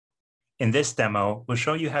In this demo, we'll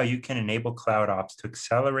show you how you can enable CloudOps to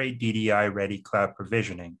accelerate DDI-ready cloud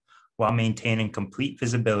provisioning while maintaining complete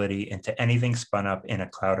visibility into anything spun up in a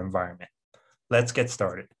cloud environment. Let's get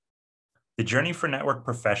started. The journey for network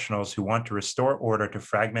professionals who want to restore order to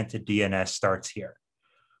fragmented DNS starts here.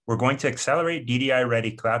 We're going to accelerate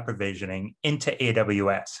DDI-ready cloud provisioning into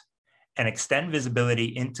AWS and extend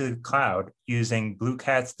visibility into the cloud using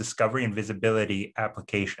BlueCat's Discovery and Visibility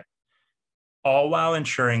application, all while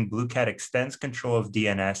ensuring BlueCat extends control of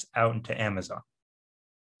DNS out into Amazon.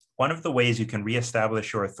 One of the ways you can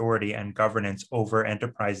reestablish your authority and governance over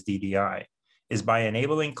enterprise DDI is by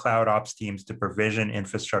enabling CloudOps teams to provision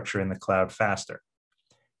infrastructure in the cloud faster.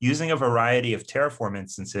 Using a variety of Terraform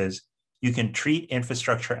instances, you can treat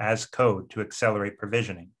infrastructure as code to accelerate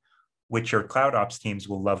provisioning, which your CloudOps teams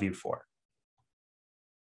will love you for.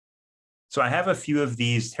 So I have a few of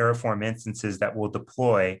these Terraform instances that will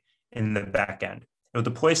deploy in the backend. It'll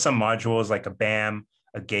deploy some modules like a BAM,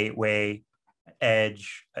 a gateway,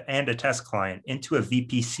 edge, and a test client into a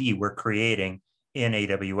VPC we're creating in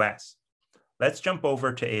AWS. Let's jump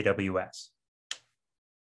over to AWS.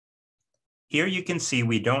 Here you can see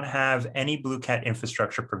we don't have any BlueCat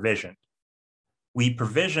infrastructure provisioned. We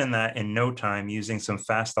provision that in no time using some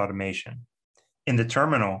fast automation. In the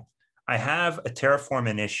terminal, I have a Terraform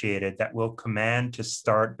initiated that will command to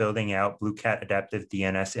start building out BlueCat adaptive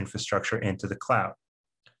DNS infrastructure into the cloud.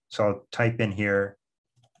 So I'll type in here,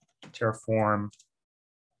 Terraform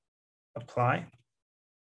apply.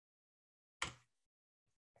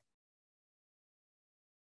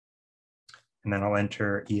 And then I'll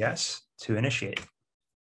enter ES to initiate.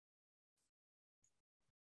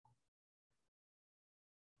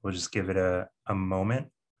 We'll just give it a moment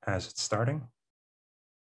as it's starting.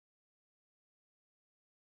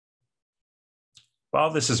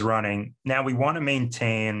 While this is running, now we want to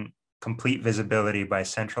maintain complete visibility by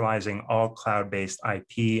centralizing all cloud-based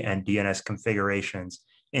IP and DNS configurations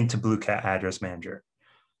into BlueCat Address Manager.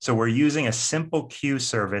 So we're using a simple queue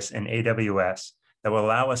service in AWS that will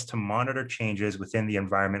allow us to monitor changes within the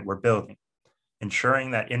environment we're building,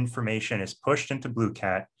 ensuring that information is pushed into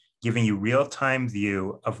BlueCat, giving you real-time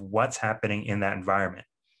view of what's happening in that environment.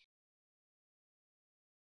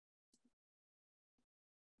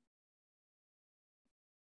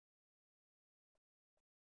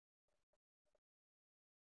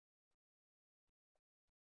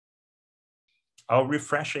 I'll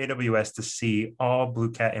refresh AWS to see all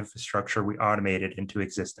BlueCat infrastructure we automated into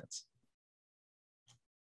existence.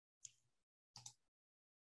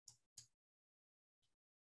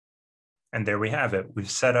 And there we have it.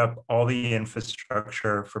 We've set up all the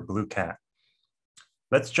infrastructure for BlueCat.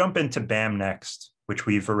 Let's jump into BAM next, which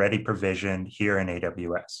we've already provisioned here in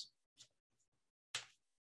AWS.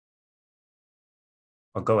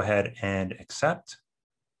 I'll go ahead and accept.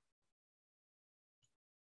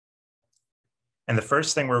 And the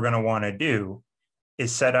first thing we're going to want to do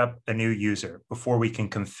is set up a new user before we can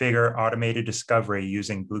configure automated discovery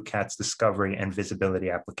using BlueCat's Discovery and Visibility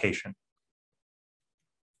application.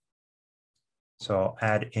 So I'll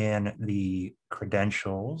add in the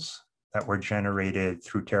credentials that were generated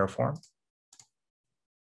through Terraform.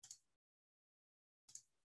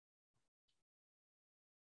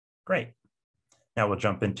 Great. Now we'll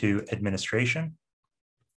jump into administration.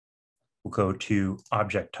 We'll go to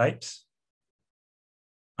object types.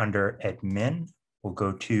 Under admin, we'll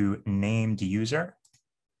go to named user.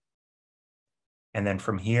 And then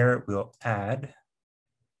from here, we'll add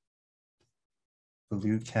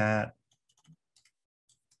BlueCat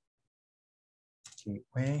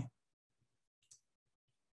gateway.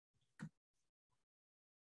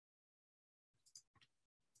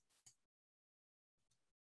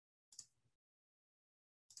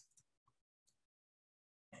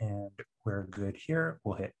 And we're good here.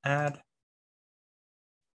 We'll hit add.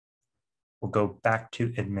 We'll go back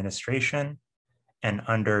to administration, and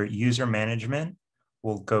under user management,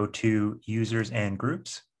 we'll go to users and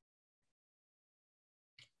groups.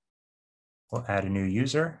 We'll add a new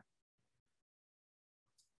user,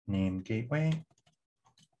 name gateway.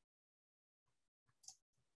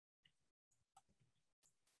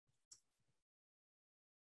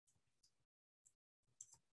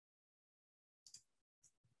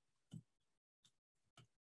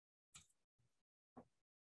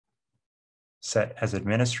 Set as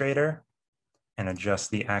administrator and adjust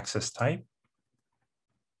the access type.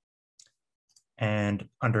 And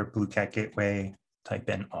under BlueCat Gateway, type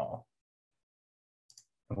in all.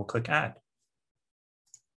 And we'll click add.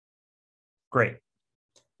 Great.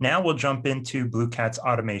 Now we'll jump into BlueCat's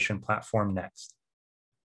automation platform next.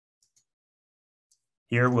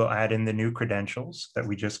 Here we'll add in the new credentials that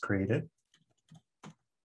we just created.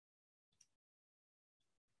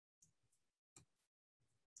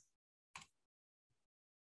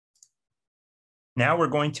 Now we're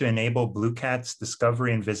going to enable BlueCat's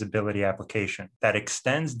discovery and visibility application that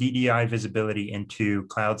extends DDI visibility into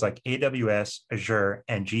clouds like AWS, Azure,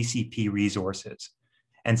 and GCP resources,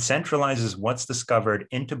 and centralizes what's discovered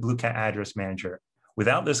into BlueCat Address Manager.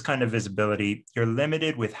 Without this kind of visibility, you're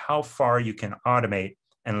limited with how far you can automate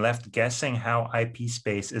and left guessing how IP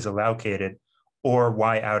space is allocated or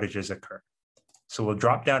why outages occur. So we'll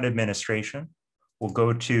drop down administration, we'll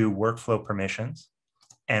go to workflow permissions,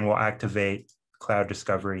 and we'll activate cloud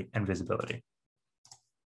discovery and visibility.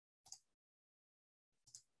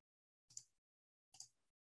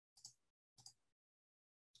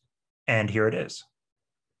 And here it is.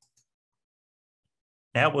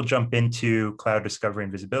 Now we'll jump into cloud discovery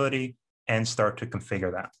and visibility and start to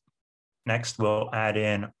configure that. Next, we'll add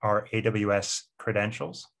in our AWS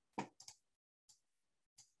credentials.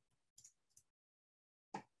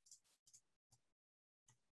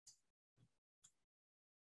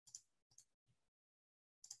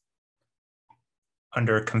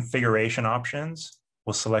 Under configuration options,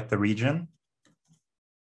 we'll select the region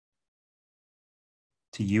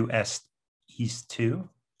to US East 2.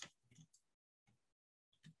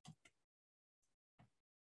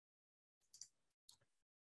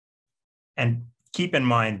 And keep in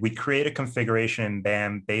mind, we create a configuration in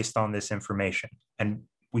BAM based on this information, and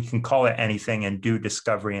we can call it anything and do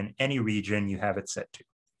discovery in any region you have it set to.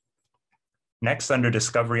 Next, under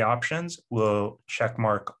discovery options, we'll check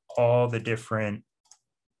mark all the different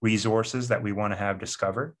resources that we want to have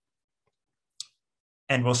discovered.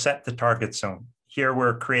 And we'll set the target zone. Here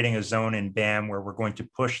we're creating a zone in BAM where we're going to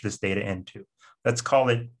push this data into. Let's call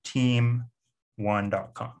it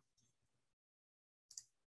team1.com.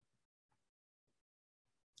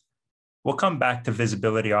 We'll come back to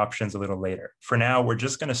visibility options a little later. For now, we're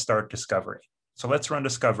just going to start discovery. So let's run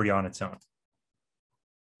discovery on its own.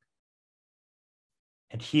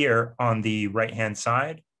 And here on the right-hand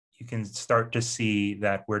side, you can start to see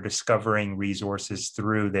that we're discovering resources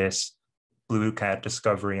through this BlueCat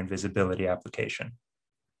discovery and visibility application.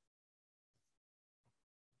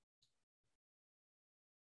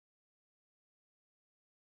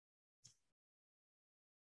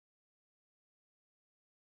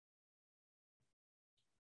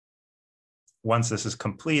 Once this is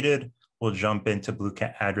completed, we'll jump into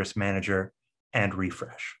BlueCat Address Manager and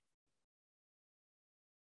refresh.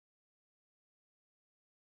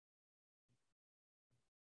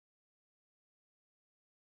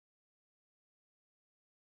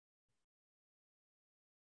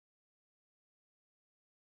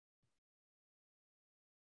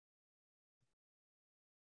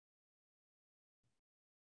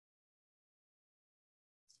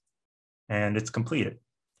 And it's completed.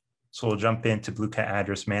 So we'll jump into BlueCat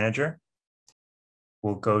Address Manager.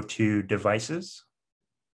 We'll go to Devices.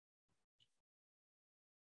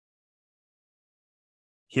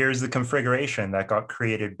 Here's the configuration that got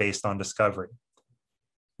created based on discovery.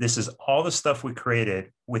 This is all the stuff we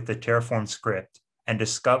created with the Terraform script and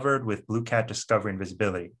discovered with BlueCat Discovery and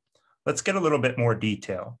Visibility. Let's get a little bit more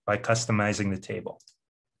detail by customizing the table.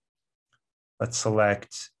 Let's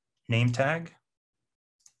select name tag.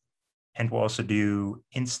 And we'll also do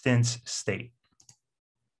instance state.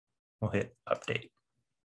 We'll hit update.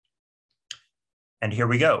 And here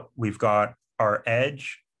we go. We've got our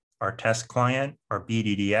edge, our test client, our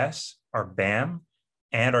BDDS, our BAM,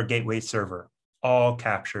 and our gateway server, all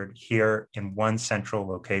captured here in one central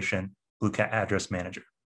location, BlueCat Address Manager.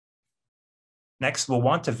 Next, we'll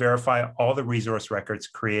want to verify all the resource records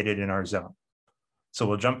created in our zone. So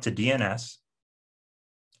we'll jump to DNS.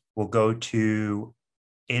 We'll go to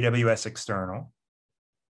AWS external.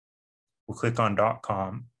 We'll click on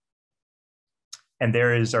 .com. And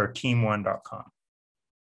there is our team1.com.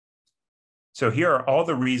 So here are all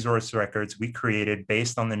the resource records we created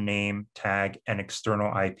based on the name, tag, and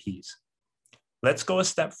external IPs. Let's go a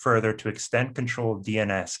step further to extend control of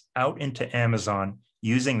DNS out into Amazon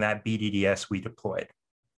using that BDDS we deployed.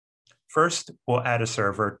 First, we'll add a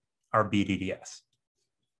server, our BDDS.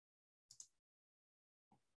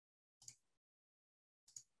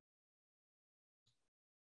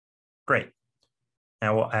 Great.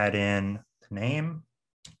 Now we'll add in the name.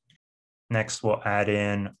 Next, we'll add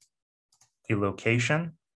in the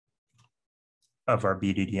location of our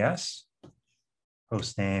BDDS.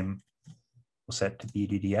 Hostname we'll set to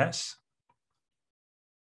BDDS.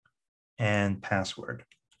 And password.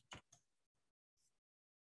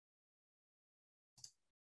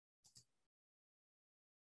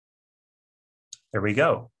 There we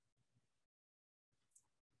go.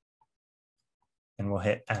 And we'll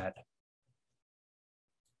hit add.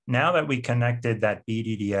 Now that we connected that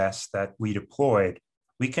BDDS that we deployed,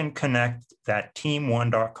 we can connect that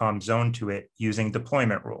team1.com zone to it using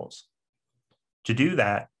deployment rules. To do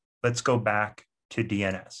that, let's go back to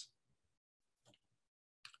DNS.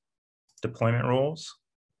 Deployment rules.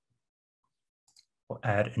 We'll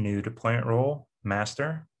add a new deployment rule,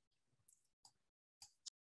 master,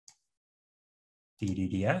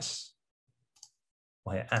 DDS.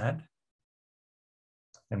 We'll hit add,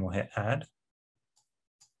 and we'll hit add.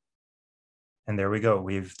 And there we go.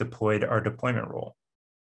 We've deployed our deployment role.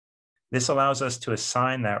 This allows us to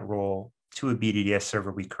assign that role to a BDDS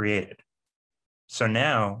server we created. So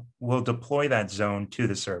now we'll deploy that zone to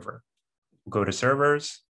the server. We'll go to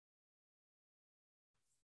servers.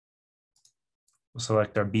 We'll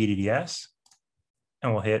select our BDDS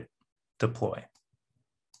and we'll hit deploy.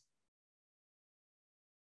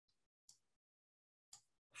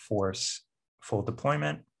 Force full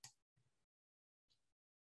deployment.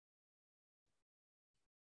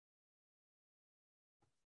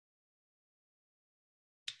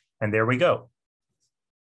 And there we go.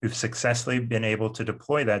 We've successfully been able to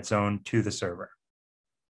deploy that zone to the server.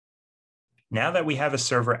 Now that we have a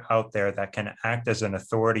server out there that can act as an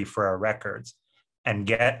authority for our records and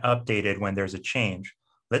get updated when there's a change,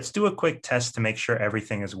 let's do a quick test to make sure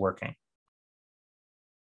everything is working.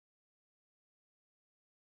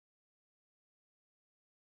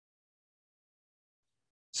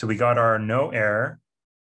 So we got our no error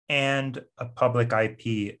and a public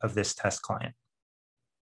IP of this test client.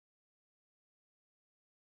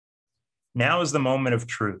 Now is the moment of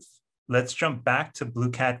truth. Let's jump back to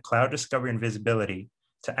BlueCat Cloud Discovery and Visibility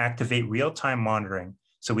to activate real-time monitoring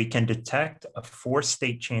so we can detect a forced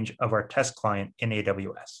state change of our test client in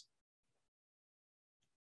AWS.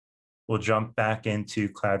 We'll jump back into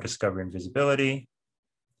Cloud Discovery and Visibility,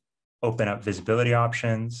 open up visibility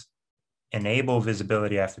options, enable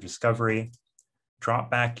visibility after discovery, drop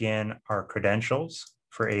back in our credentials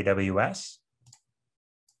for AWS,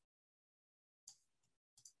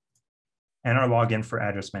 and our login for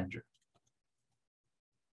Address Manager.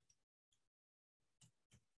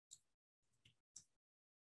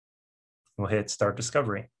 We'll hit Start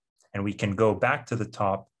Discovery, and we can go back to the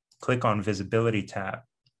top, click on Visibility tab,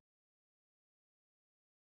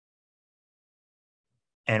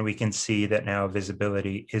 and we can see that now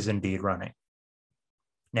visibility is indeed running.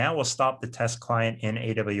 Now we'll stop the test client in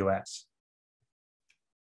AWS.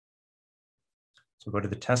 So go to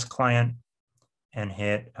the test client and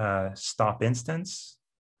hit stop instance.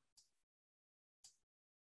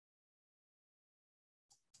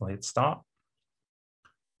 We'll hit stop.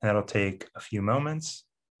 And that'll take a few moments.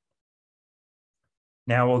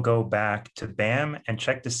 Now we'll go back to BAM and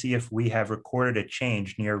check to see if we have recorded a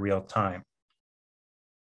change near real time.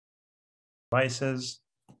 Devices,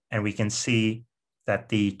 and we can see that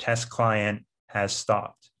the test client has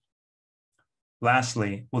stopped.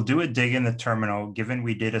 Lastly, we'll do a dig in the terminal given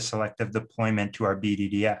we did a selective deployment to our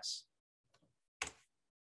BDDS.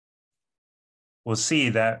 We'll see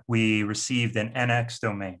that we received an NX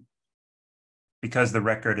domain because the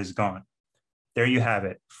record is gone. There you have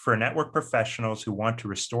it. For network professionals who want to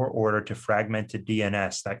restore order to fragmented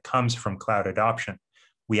DNS that comes from cloud adoption,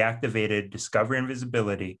 we activated discovery and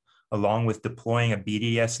visibility along with deploying a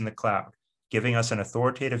BDS in the cloud, giving us an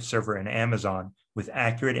authoritative server in Amazon with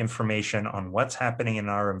accurate information on what's happening in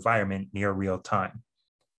our environment near real time.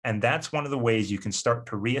 And that's one of the ways you can start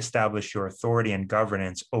to reestablish your authority and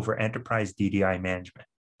governance over enterprise DDI management.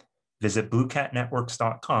 Visit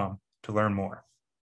bluecatnetworks.com to learn more.